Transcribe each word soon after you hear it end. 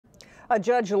A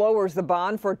judge lowers the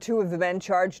bond for two of the men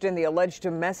charged in the alleged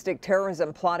domestic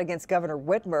terrorism plot against Governor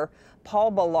Whitmer.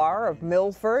 Paul Ballar of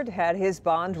Milford had his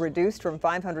bond reduced from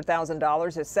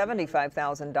 $500,000 to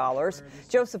 $75,000.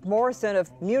 Joseph Morrison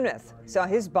of Munith saw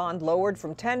his bond lowered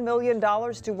from $10 million to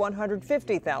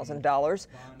 $150,000.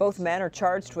 Both men are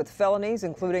charged with felonies,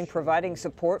 including providing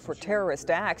support for terrorist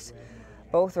acts.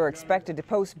 Both are expected to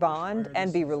post bond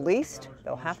and be released.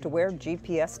 They'll have to wear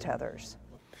GPS tethers.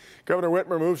 Governor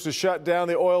Whitmer moves to shut down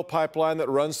the oil pipeline that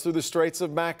runs through the Straits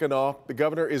of Mackinac. The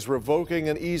governor is revoking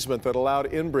an easement that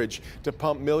allowed Enbridge to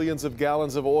pump millions of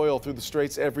gallons of oil through the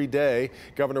Straits every day.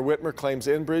 Governor Whitmer claims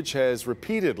Enbridge has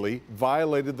repeatedly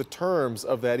violated the terms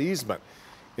of that easement.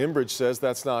 Enbridge says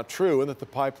that's not true and that the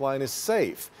pipeline is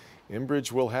safe.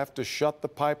 Enbridge will have to shut the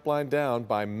pipeline down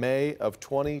by May of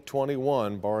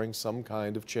 2021, barring some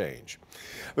kind of change.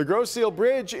 The Grosse Ile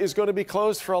Bridge is going to be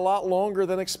closed for a lot longer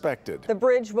than expected. The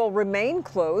bridge will remain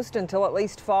closed until at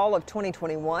least fall of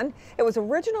 2021. It was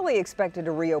originally expected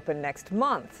to reopen next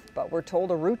month, but we're told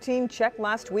a routine check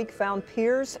last week found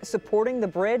piers supporting the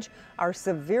bridge are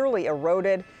severely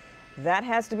eroded. That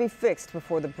has to be fixed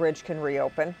before the bridge can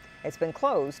reopen. It's been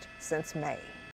closed since May.